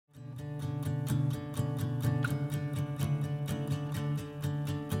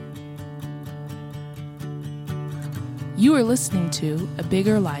You are listening to A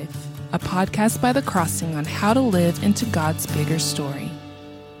Bigger Life, a podcast by The Crossing on how to live into God's bigger story.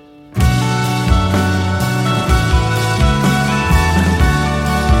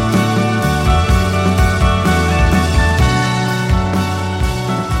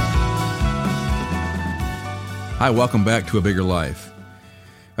 Hi, welcome back to A Bigger Life.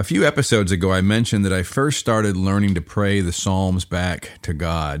 A few episodes ago, I mentioned that I first started learning to pray the Psalms back to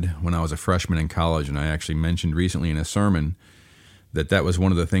God when I was a freshman in college, and I actually mentioned recently in a sermon that was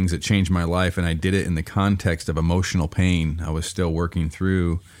one of the things that changed my life, and I did it in the context of emotional pain. I was still working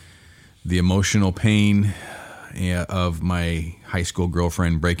through the emotional pain of my high school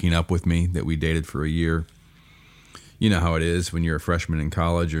girlfriend breaking up with me that we dated for a year. You know how it is when you're a freshman in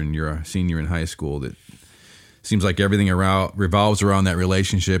college or you're a senior in high school, that seems like everything revolves around that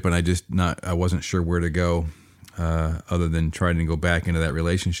relationship, and I wasn't sure where to go other than trying to go back into that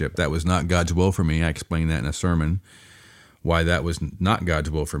relationship. That was not God's will for me. I explained that in a sermon, why that was not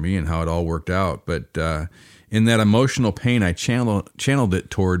God's will for me and how it all worked out. But in that emotional pain, I channeled it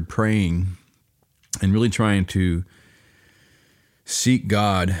toward praying and really trying to seek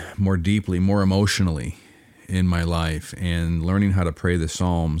God more deeply, more emotionally in my life. And learning how to pray the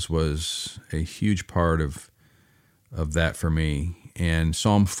Psalms was a huge part of that for me. And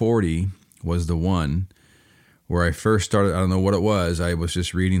Psalm 40 was the one where I first started. I don't know what it was. I was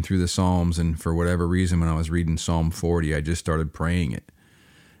just reading through the Psalms, and for whatever reason, when I was reading Psalm 40, I just started praying it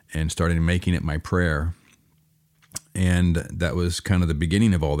and started making it my prayer. And that was kind of the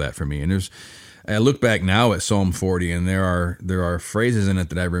beginning of all that for me. And I look back now at Psalm 40, and there are phrases in it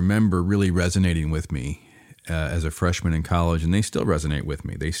that I remember really resonating with me as a freshman in college, and they still resonate with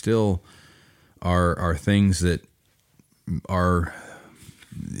me. They still are things that are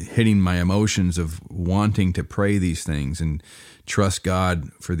hitting my emotions of wanting to pray these things and trust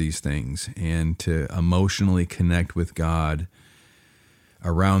God for these things and to emotionally connect with God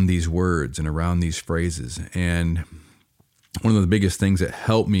around these words and around these phrases. And one of the biggest things that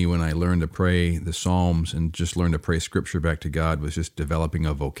helped me when I learned to pray the Psalms and just learned to pray Scripture back to God was just developing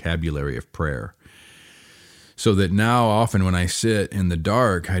a vocabulary of prayer. So that now often when I sit in the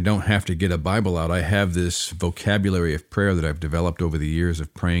dark, I don't have to get a Bible out. I have this vocabulary of prayer that I've developed over the years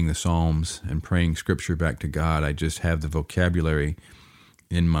of praying the Psalms and praying Scripture back to God. I just have the vocabulary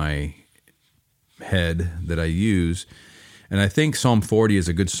in my head that I use. And I think Psalm 40 is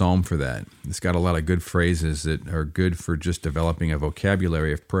a good psalm for that. It's got a lot of good phrases that are good for just developing a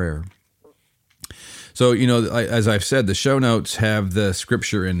vocabulary of prayer. So, as I've said, the show notes have the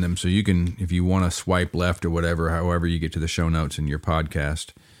scripture in them, so you can, if you want to swipe left or whatever, however you get to the show notes in your podcast,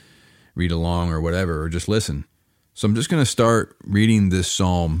 read along or whatever, or just listen. So I'm just going to start reading this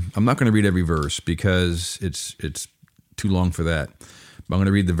psalm. I'm not going to read every verse because it's too long for that. But I'm going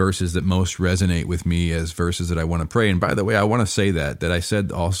to read the verses that most resonate with me as verses that I want to pray. And by the way, I want to say that I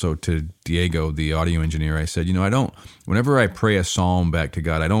said also to Diego, the audio engineer, I said, whenever I pray a psalm back to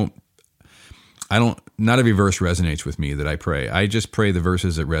God, not every verse resonates with me that I pray. I just pray the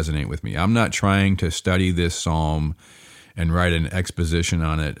verses that resonate with me. I'm not trying to study this psalm and write an exposition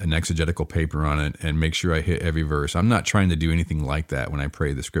on it, an exegetical paper on it, and make sure I hit every verse. I'm not trying to do anything like that when I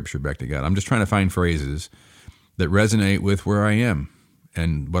pray the Scripture back to God. I'm just trying to find phrases that resonate with where I am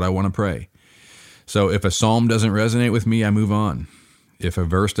and what I want to pray. So if a psalm doesn't resonate with me, I move on. If a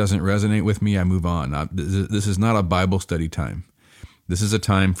verse doesn't resonate with me, I move on. This is not a Bible study time. This is a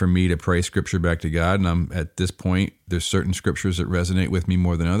time for me to pray Scripture back to God, and I'm at this point, there's certain Scriptures that resonate with me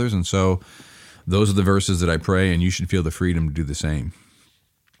more than others, and so those are the verses that I pray, and you should feel the freedom to do the same.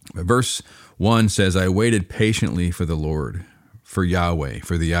 Verse 1 says, I waited patiently for the Lord, for Yahweh,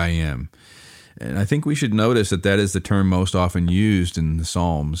 for the I Am. And I think we should notice that is the term most often used in the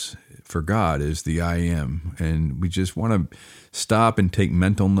Psalms for God, is the I Am, and we just want to stop and take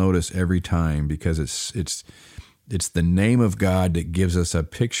mental notice every time, because it's the name of God that gives us a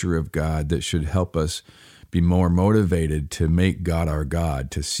picture of God that should help us be more motivated to make God our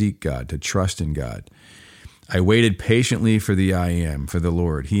God, to seek God, to trust in God. I waited patiently for the I Am, for the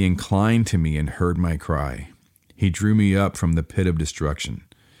Lord. He inclined to me and heard my cry. He drew me up from the pit of destruction,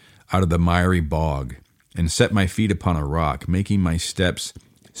 out of the miry bog, and set my feet upon a rock, making my steps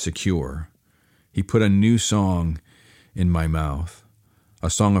secure. He put a new song in my mouth, a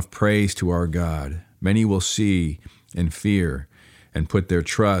song of praise to our God. Many will see and fear and put their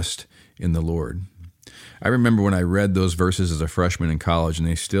trust in the Lord. I remember when I read those verses as a freshman in college, and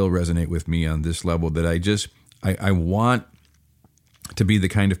they still resonate with me on this level, that I want to be the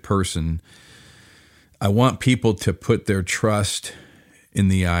kind of person, I want people to put their trust in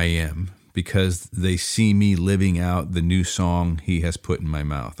the I Am, because they see me living out the new song he has put in my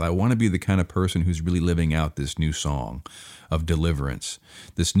mouth. I want to be the kind of person who's really living out this new song of deliverance,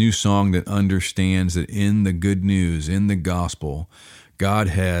 this new song that understands that in the good news, in the gospel, God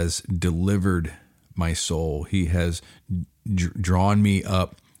has delivered my soul. He has drawn me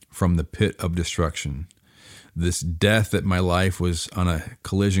up from the pit of destruction. This death that my life was on a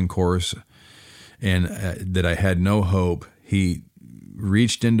collision course and that I had no hope, he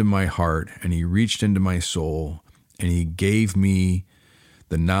reached into my heart and he reached into my soul and he gave me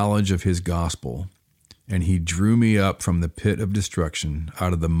the knowledge of his gospel, and he drew me up from the pit of destruction,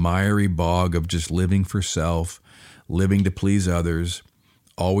 out of the miry bog of just living for self, living to please others,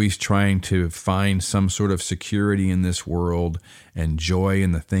 always trying to find some sort of security in this world and joy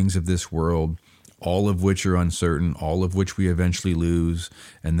in the things of this world, all of which are uncertain, all of which we eventually lose,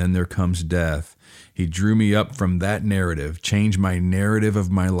 and then there comes death. He drew me up from that narrative, changed my narrative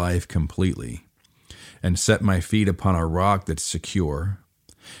of my life completely, and set my feet upon a rock that's secure.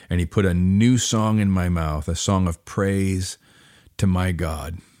 And he put a new song in my mouth, a song of praise to my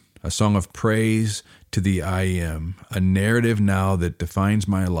God, a song of praise to the I Am, a narrative now that defines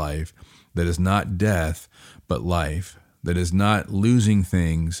my life, that is not death, but life, that is not losing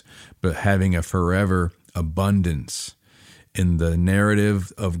things, but having a forever abundance in the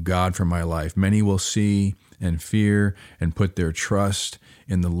narrative of God for my life. Many will see and fear and put their trust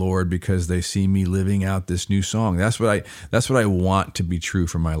in the Lord because they see me living out this new song. That's what I want to be true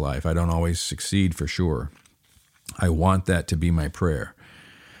for my life. I don't always succeed for sure. I want that to be my prayer.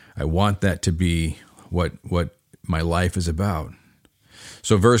 I want that to be what my life is about.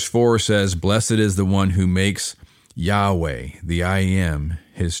 So verse 4 says, "Blessed is the one who makes Yahweh, the I Am,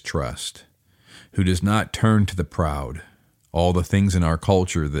 his trust, who does not turn to the proud." All the things in our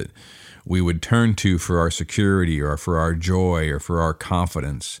culture that we would turn to for our security or for our joy or for our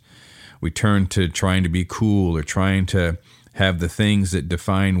confidence. We turn to trying to be cool or trying to have the things that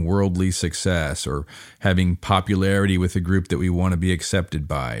define worldly success, or having popularity with a group that we want to be accepted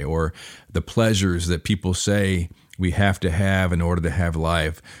by, or the pleasures that people say we have to have in order to have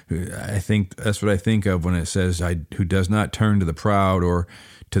life. I think that's what I think of when it says, who does not turn to the proud or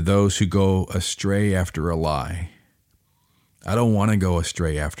to those who go astray after a lie. I don't want to go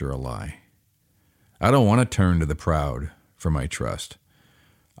astray after a lie. I don't want to turn to the proud for my trust.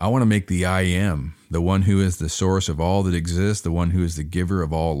 I want to make the I Am, the one who is the source of all that exists, the one who is the giver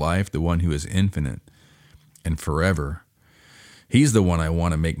of all life, the one who is infinite and forever. He's the one I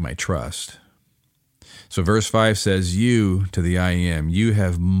want to make my trust. So verse 5 says, "You, to the I Am, you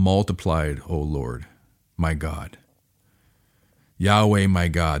have multiplied, O Lord, my God. Yahweh, my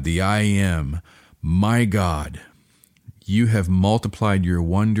God, the I Am, my God. You have multiplied your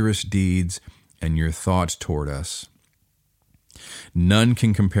wondrous deeds and your thoughts toward us. None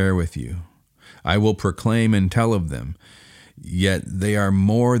can compare with you. I will proclaim and tell of them, yet they are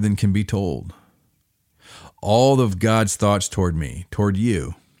more than can be told." All of God's thoughts toward me, toward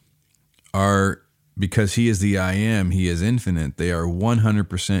you, are, because he is the I Am, he is infinite, they are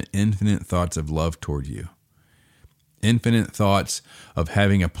 100% infinite thoughts of love toward you. Infinite thoughts of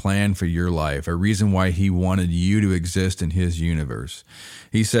having a plan for your life, a reason why he wanted you to exist in his universe.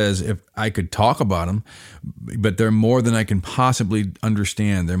 He says, if I could talk about them, but they're more than I can possibly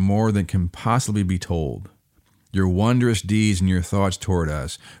understand. They're more than can possibly be told. Your wondrous deeds and your thoughts toward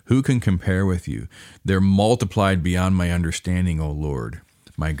us, who can compare with you? They're multiplied beyond my understanding, O Lord,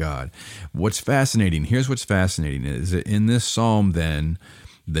 my God. What's fascinating, here's what's fascinating, is that in this psalm then,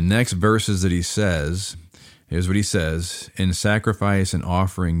 the next verses that he says, here's what he says: "In sacrifice and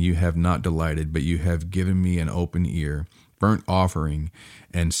offering you have not delighted, but you have given me an open ear. Burnt offering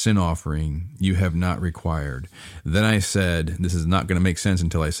and sin offering you have not required. Then I said," this is not going to make sense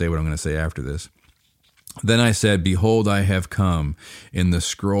until I say what I'm going to say after this. "Then I said, behold, I have come. In the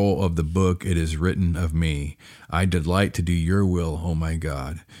scroll of the book it is written of me. I delight to do your will, O my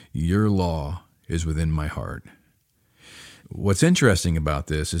God. Your law is within my heart." What's interesting about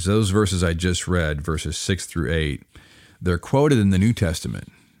this is those verses I just read, verses 6 through 8, they're quoted in the New Testament.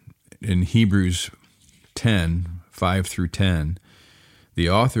 In Hebrews 10, 5 through 10, the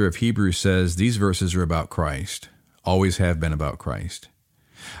author of Hebrews says these verses are about Christ, always have been about Christ.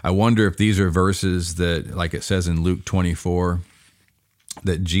 I wonder if these are verses that, like it says in Luke 24,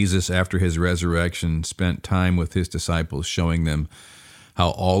 that Jesus, after his resurrection, spent time with his disciples showing them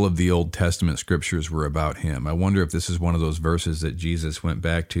how all of the Old Testament scriptures were about him. I wonder if this is one of those verses that Jesus went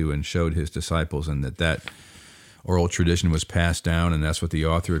back to and showed his disciples, and that oral tradition was passed down, and that's what the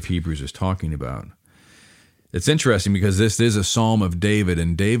author of Hebrews is talking about. It's interesting because this is a psalm of David,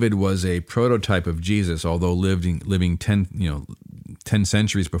 and David was a prototype of Jesus, although living 10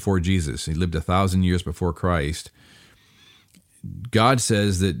 centuries before Jesus. He lived 1,000 years before Christ. God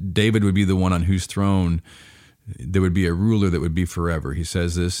says that David would be the one on whose throne there would be a ruler that would be forever. He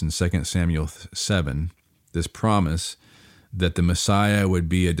says this in 2 Samuel 7, this promise that the Messiah would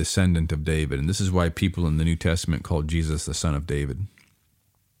be a descendant of David. And this is why people in the New Testament call Jesus the son of David.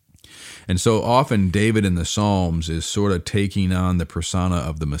 And so often David in the Psalms is sort of taking on the persona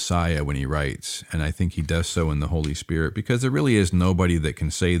of the Messiah when he writes. And I think he does so in the Holy Spirit, because there really is nobody that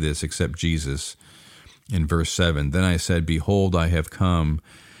can say this except Jesus. In verse 7, then I said, behold, I have come.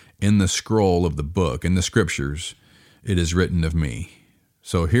 In the scroll of the book, in the scriptures, it is written of me.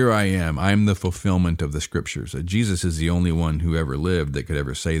 So here I am. I'm the fulfillment of the scriptures. Jesus is the only one who ever lived that could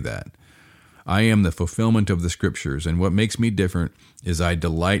ever say that. I am the fulfillment of the scriptures, and what makes me different is I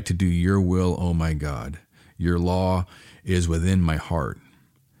delight to do your will, O my God. Your law is within my heart.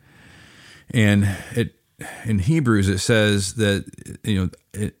 And in Hebrews it says that,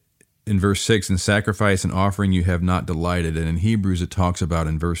 in verse 6, in sacrifice and offering you have not delighted. And in Hebrews it talks about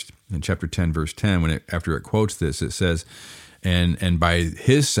in chapter 10, verse 10, after it quotes this, it says, and by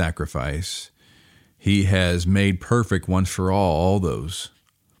his sacrifice he has made perfect once for all those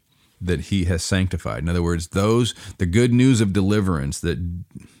that he has sanctified. In other words, the good news of deliverance that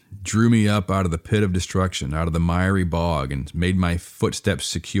drew me up out of the pit of destruction, out of the miry bog, and made my footsteps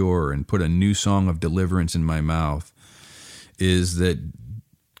secure and put a new song of deliverance in my mouth, is that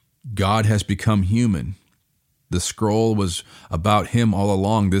God has become human. The scroll was about him all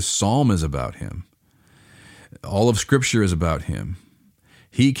along. This psalm is about him. All of Scripture is about him.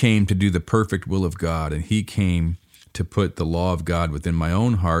 He came to do the perfect will of God, and he came to put the law of God within my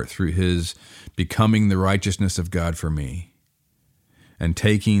own heart through his becoming the righteousness of God for me and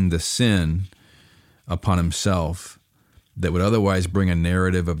taking the sin upon himself that would otherwise bring a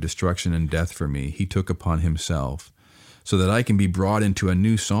narrative of destruction and death for me. He took upon himself so that I can be brought into a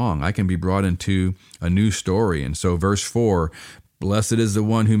new song. I can be brought into a new story. And so verse 4, blessed is the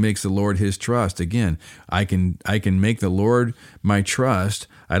one who makes the Lord his trust. Again, I can make the Lord my trust.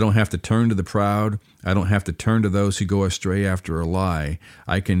 I don't have to turn to the proud. I don't have to turn to those who go astray after a lie.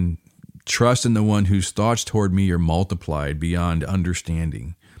 I can trust in the one whose thoughts toward me are multiplied beyond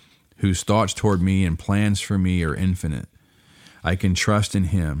understanding, whose thoughts toward me and plans for me are infinite. I can trust in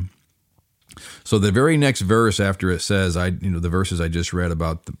him. So the very next verse after it says, the verses I just read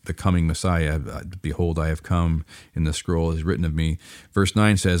about the coming Messiah, behold, I have come, in the scroll is written of me. Verse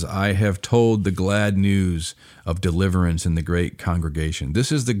 9 says, I have told the glad news of deliverance in the great congregation. This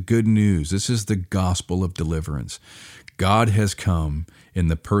is the good news. This is the gospel of deliverance. God has come in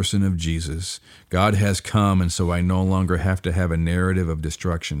the person of Jesus. God has come, and so I no longer have to have a narrative of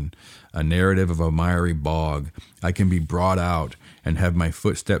destruction, a narrative of a miry bog. I can be brought out and have my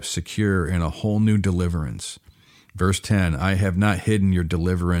footsteps secure in a whole new deliverance. Verse 10, I have not hidden your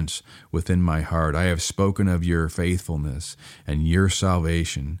deliverance within my heart. I have spoken of your faithfulness and your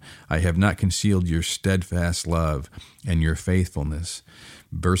salvation. I have not concealed your steadfast love and your faithfulness.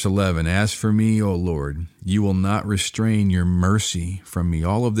 Verse 11, as for me, O Lord, you will not restrain your mercy from me.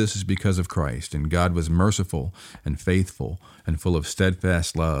 All of this is because of Christ, and God was merciful and faithful and full of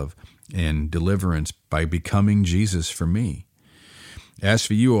steadfast love and deliverance by becoming Jesus for me. As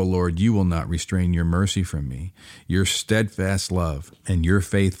for you, O Lord, you will not restrain your mercy from me. Your steadfast love and your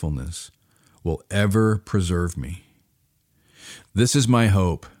faithfulness will ever preserve me. This is my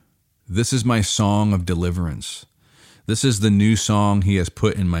hope. This is my song of deliverance. This is the new song he has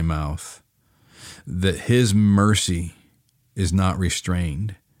put in my mouth, that his mercy is not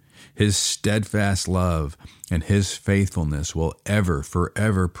restrained. His steadfast love and his faithfulness will ever,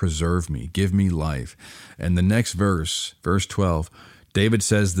 forever preserve me, give me life. And the next verse, verse 12, David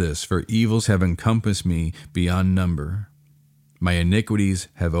says this, for evils have encompassed me beyond number. My iniquities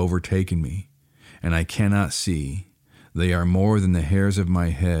have overtaken me, and I cannot see. They are more than the hairs of my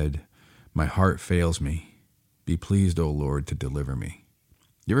head. My heart fails me. Be pleased, O Lord, to deliver me.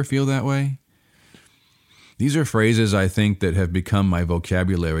 You ever feel that way? These are phrases I think that have become my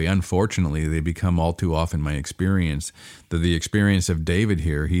vocabulary. Unfortunately, they become all too often my experience. The experience of David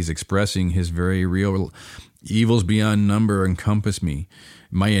here, he's expressing his very real evils beyond number encompass me.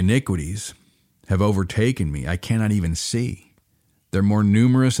 My iniquities have overtaken me. I cannot even see. They're more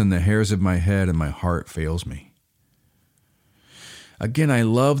numerous than the hairs of my head, and my heart fails me. Again, I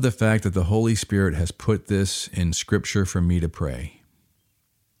love the fact that the Holy Spirit has put this in Scripture for me to pray.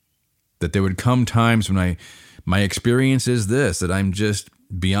 That there would come times when my experience is this, that I'm just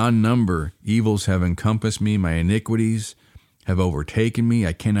beyond number. Evils have encompassed me. My iniquities have overtaken me.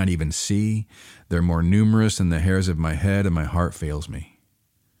 I cannot even see. They're more numerous than the hairs of my head, and my heart fails me.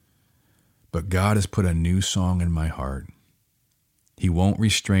 But God has put a new song in my heart. He won't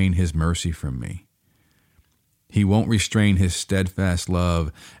restrain his mercy from me. He won't restrain his steadfast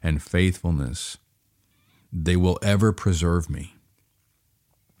love and faithfulness. They will ever preserve me.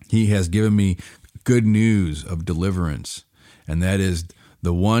 He has given me good news of deliverance, and that is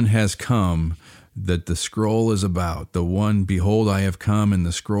the one has come that the scroll is about. The one, behold, I have come, in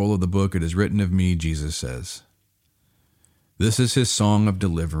the scroll of the book it is written of me, Jesus says. This is his song of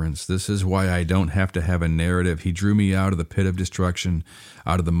deliverance. This is why I don't have to have a narrative. He drew me out of the pit of destruction,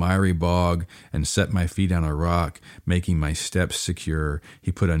 out of the miry bog, and set my feet on a rock, making my steps secure.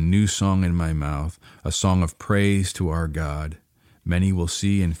 He put a new song in my mouth, a song of praise to our God. Many will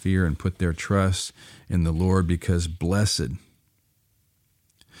see and fear and put their trust in the Lord, because blessed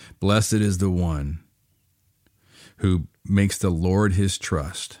is the one who makes the Lord his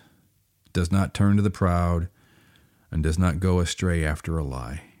trust, does not turn to the proud, and does not go astray after a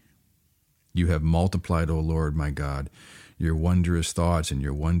lie. You have multiplied, O Lord, my God, your wondrous thoughts and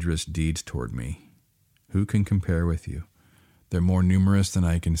your wondrous deeds toward me. Who can compare with you? They're more numerous than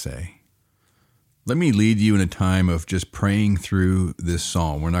I can say. Let me lead you in a time of just praying through this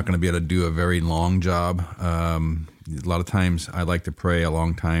psalm. We're not going to be able to do a very long job. A lot of times I like to pray a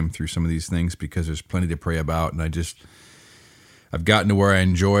long time through some of these things because there's plenty to pray about, and I've gotten to where I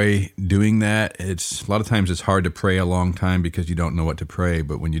enjoy doing that. A lot of times it's hard to pray a long time because you don't know what to pray,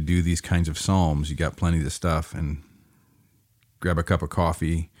 but when you do these kinds of psalms, you got plenty of stuff, and grab a cup of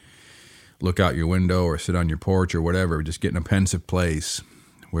coffee, look out your window or sit on your porch or whatever, just get in a pensive place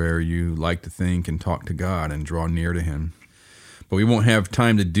where you like to think and talk to God and draw near to him. But we won't have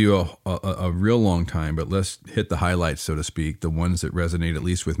time to do a real long time, but let's hit the highlights, so to speak, the ones that resonate at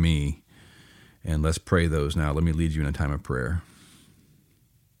least with me, and let's pray those now. Let me lead you in a time of prayer.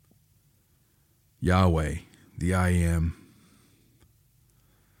 Yahweh, the I Am,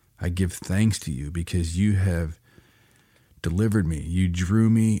 I give thanks to you because you have delivered me. You drew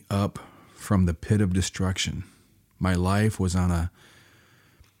me up from the pit of destruction. My life was on a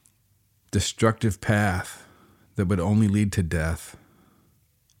destructive path that would only lead to death,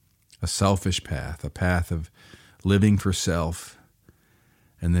 a selfish path, a path of living for self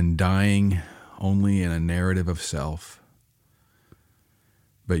and then dying only in a narrative of self.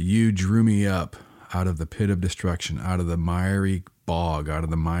 But you drew me up out of the pit of destruction, out of the miry bog, out of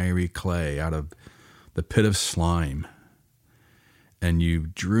the miry clay, out of the pit of slime. And you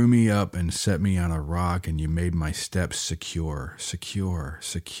drew me up and set me on a rock, and you made my steps secure, secure,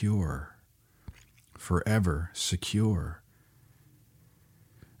 secure, forever secure.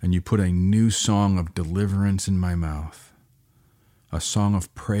 And you put a new song of deliverance in my mouth, a song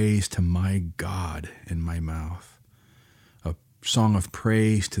of praise to my God in my mouth, a song of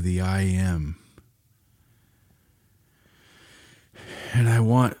praise to the I Am. And I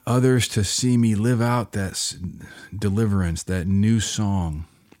want others to see me live out that deliverance, that new song.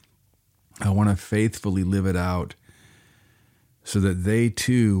 I want to faithfully live it out so that they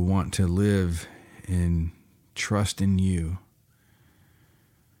too want to live in trust in you.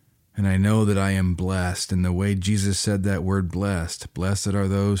 And I know that I am blessed. And the way Jesus said that word blessed, blessed are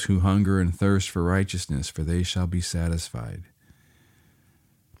those who hunger and thirst for righteousness, for they shall be satisfied.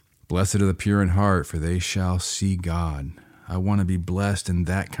 Blessed are the pure in heart, for they shall see God. I want to be blessed in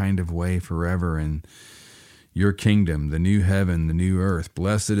that kind of way forever in your kingdom, the new heaven, the new earth.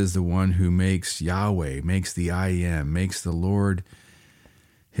 Blessed is the one who makes Yahweh, makes the I Am, makes the Lord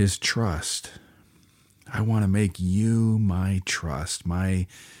his trust. I want to make you my trust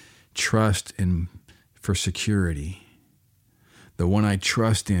in for security, the one I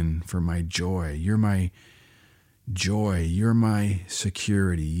trust in for my joy. You're my joy. You're my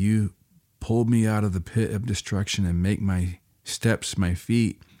security. You pulled me out of the pit of destruction and make my steps, my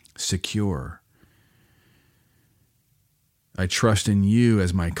feet, secure. I trust in you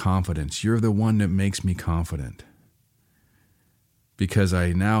as my confidence. You're the one that makes me confident, because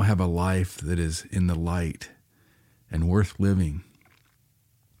I now have a life that is in the light and worth living,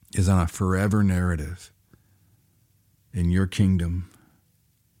 is on a forever narrative in your kingdom.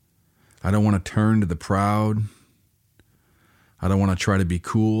 I don't want to turn to the proud. I don't want to try to be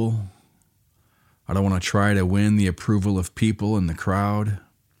cool. I don't want to try to win the approval of people in the crowd.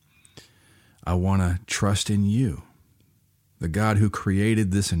 I want to trust in you, the God who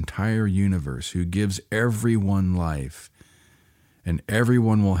created this entire universe, who gives everyone life, and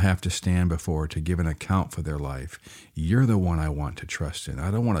everyone will have to stand before to give an account for their life. You're the one I want to trust in.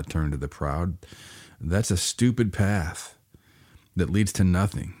 I don't want to turn to the proud. That's a stupid path that leads to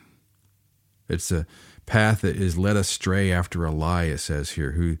nothing. It's a path that is led astray after a lie, it says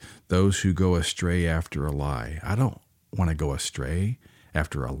here, those who go astray after a lie. I don't want to go astray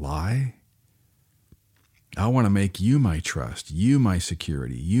after a lie. I want to make you my trust, you my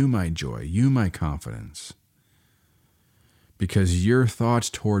security, you my joy, you my confidence. Because your thoughts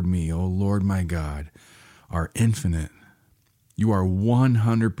toward me, O Lord my God, are infinite. You are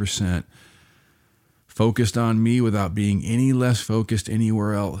 100% focused on me without being any less focused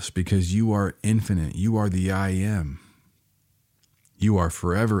anywhere else, because you are infinite. You are the I am. You are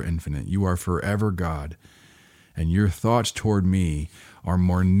forever infinite. You are forever God. And your thoughts toward me are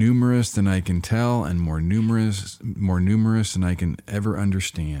more numerous than I can tell and more numerous than I can ever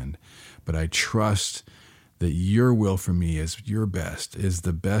understand. But I trust that your will for me is your best, is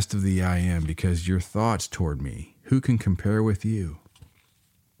the best of the I am, because your thoughts toward me, who can compare with you?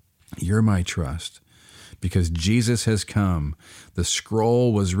 You're my trust. Because Jesus has come, the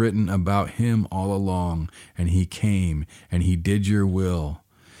scroll was written about him all along, and he came and he did your will.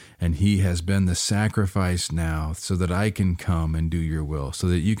 And he has been the sacrifice now so that I can come and do your will, so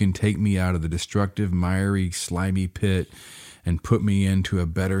that you can take me out of the destructive, miry, slimy pit and put me into a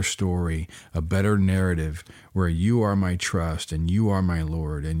better story, a better narrative, where you are my trust and you are my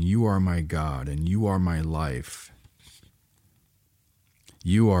Lord and you are my God and you are my life.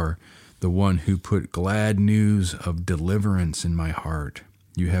 You are the one who put glad news of deliverance in my heart.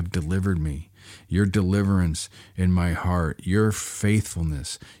 You have delivered me. Your deliverance in my heart, your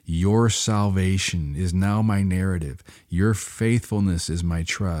faithfulness, your salvation is now my narrative. Your faithfulness is my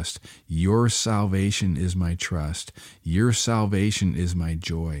trust. Your salvation is my trust. Your salvation is my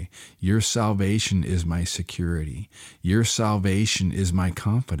joy. Your salvation is my security. Your salvation is my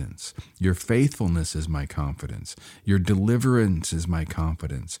confidence. Your faithfulness is my confidence. Your deliverance is my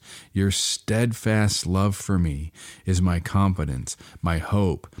confidence. Your steadfast love for me is my confidence, my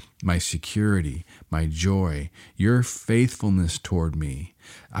hope, my security, my joy, your faithfulness toward me.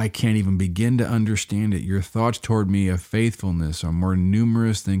 I can't even begin to understand it. Your thoughts toward me of faithfulness are more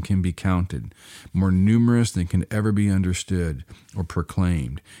numerous than can be counted, more numerous than can ever be understood or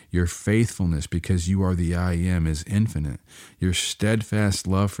proclaimed. Your faithfulness, because you are the I am, is infinite. Your steadfast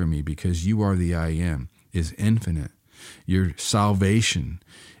love for me, because you are the I am, is infinite. Your salvation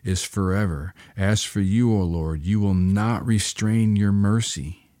is forever. As for you, O Lord, you will not restrain your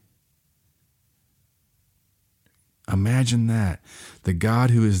mercy. Imagine that. The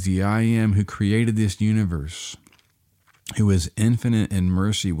God who is the I am, who created this universe, who is infinite in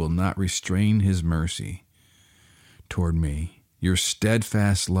mercy, will not restrain his mercy toward me. Your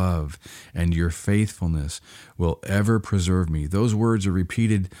steadfast love and your faithfulness will ever preserve me. Those words are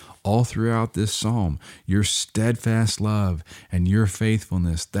repeated all throughout this psalm. Your steadfast love and your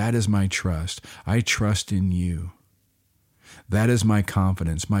faithfulness, that is my trust. I trust in you. That is my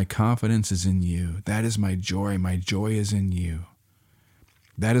confidence. My confidence is in you. That is my joy. My joy is in you.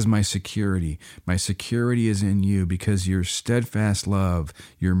 That is my security. My security is in you, because your steadfast love,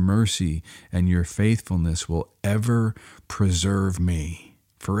 your mercy, and your faithfulness will ever preserve me,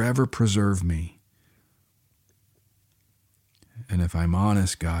 forever preserve me. And if I'm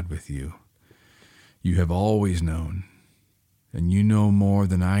honest, God, with you, you have always known, and you know more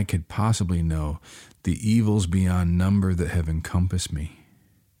than I could possibly know, the evils beyond number that have encompassed me.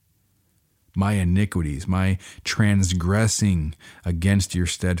 My iniquities, my transgressing against your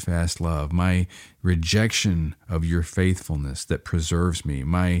steadfast love, my rejection of your faithfulness that preserves me,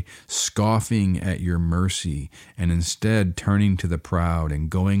 my scoffing at your mercy, and instead turning to the proud and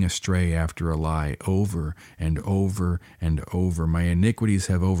going astray after a lie over and over and over. My iniquities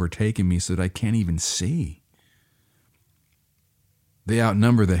have overtaken me so that I can't even see. They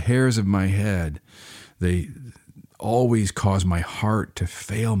outnumber the hairs of my head. They always cause my heart to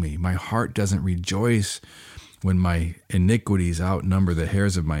fail me. My heart doesn't rejoice when my iniquities outnumber the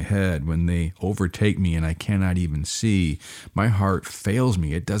hairs of my head, when they overtake me and I cannot even see. My heart fails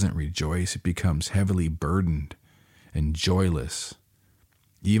me. It doesn't rejoice. It becomes heavily burdened and joyless.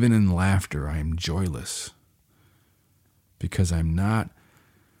 Even in laughter, I am joyless, because I'm not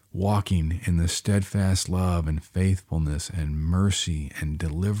walking in the steadfast love and faithfulness and mercy and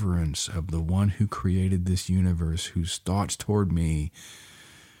deliverance of the one who created this universe, whose thoughts toward me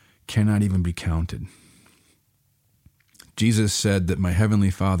cannot even be counted. Jesus said that my heavenly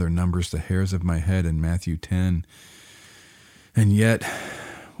Father numbers the hairs of my head in Matthew 10. And yet,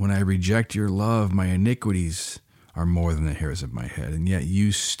 when I reject your love, my iniquities are more than the hairs of my head. And yet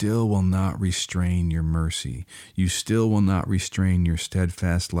you still will not restrain your mercy. You still will not restrain your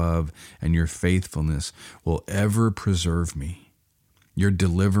steadfast love, and your faithfulness will ever preserve me. Your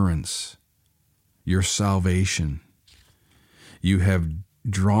deliverance, your salvation. You have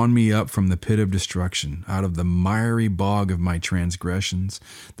drawn me up from the pit of destruction, out of the miry bog of my transgressions,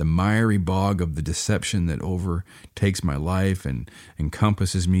 the miry bog of the deception that overtakes my life and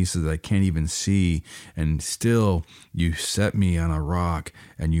encompasses me so that I can't even see. And still, you set me on a rock,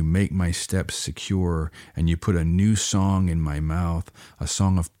 and you make my steps secure, and you put a new song in my mouth, a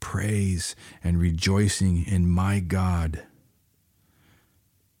song of praise and rejoicing in my God.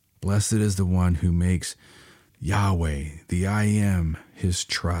 Blessed is the one who makes Yahweh, the I Am, his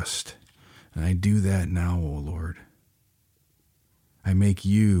trust. And I do that now, O Lord. I make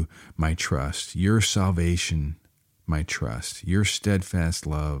you my trust, your salvation my trust, your steadfast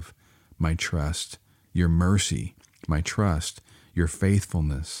love my trust, your mercy my trust, your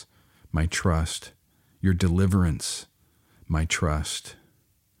faithfulness my trust, your deliverance my trust.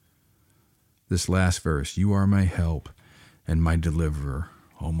 This last verse, you are my help and my deliverer,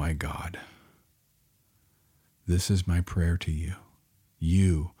 O my God. This is my prayer to you.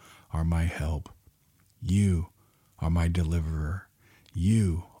 You are my help. You are my deliverer.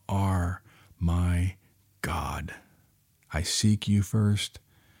 You are my God. I seek you first.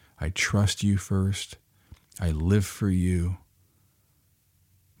 I trust you first. I live for you.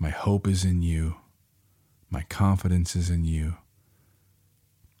 My hope is in you. My confidence is in you.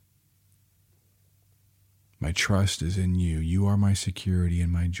 My trust is in you. You are my security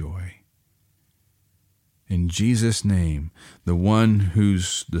and my joy. In Jesus' name, the one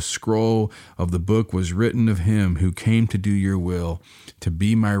whose the scroll of the book was written of him who came to do your will, to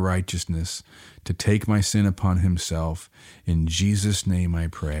be my righteousness, to take my sin upon himself. In Jesus' name I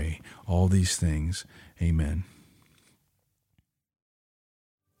pray all these things. Amen.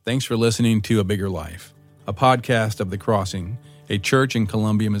 Thanks for listening to A Bigger Life, a podcast of The Crossing, a church in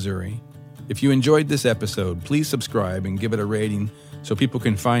Columbia, Missouri. If you enjoyed this episode, please subscribe and give it a rating so people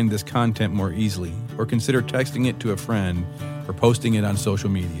can find this content more easily, or consider texting it to a friend or posting it on social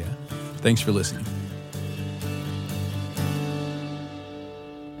media. Thanks for listening.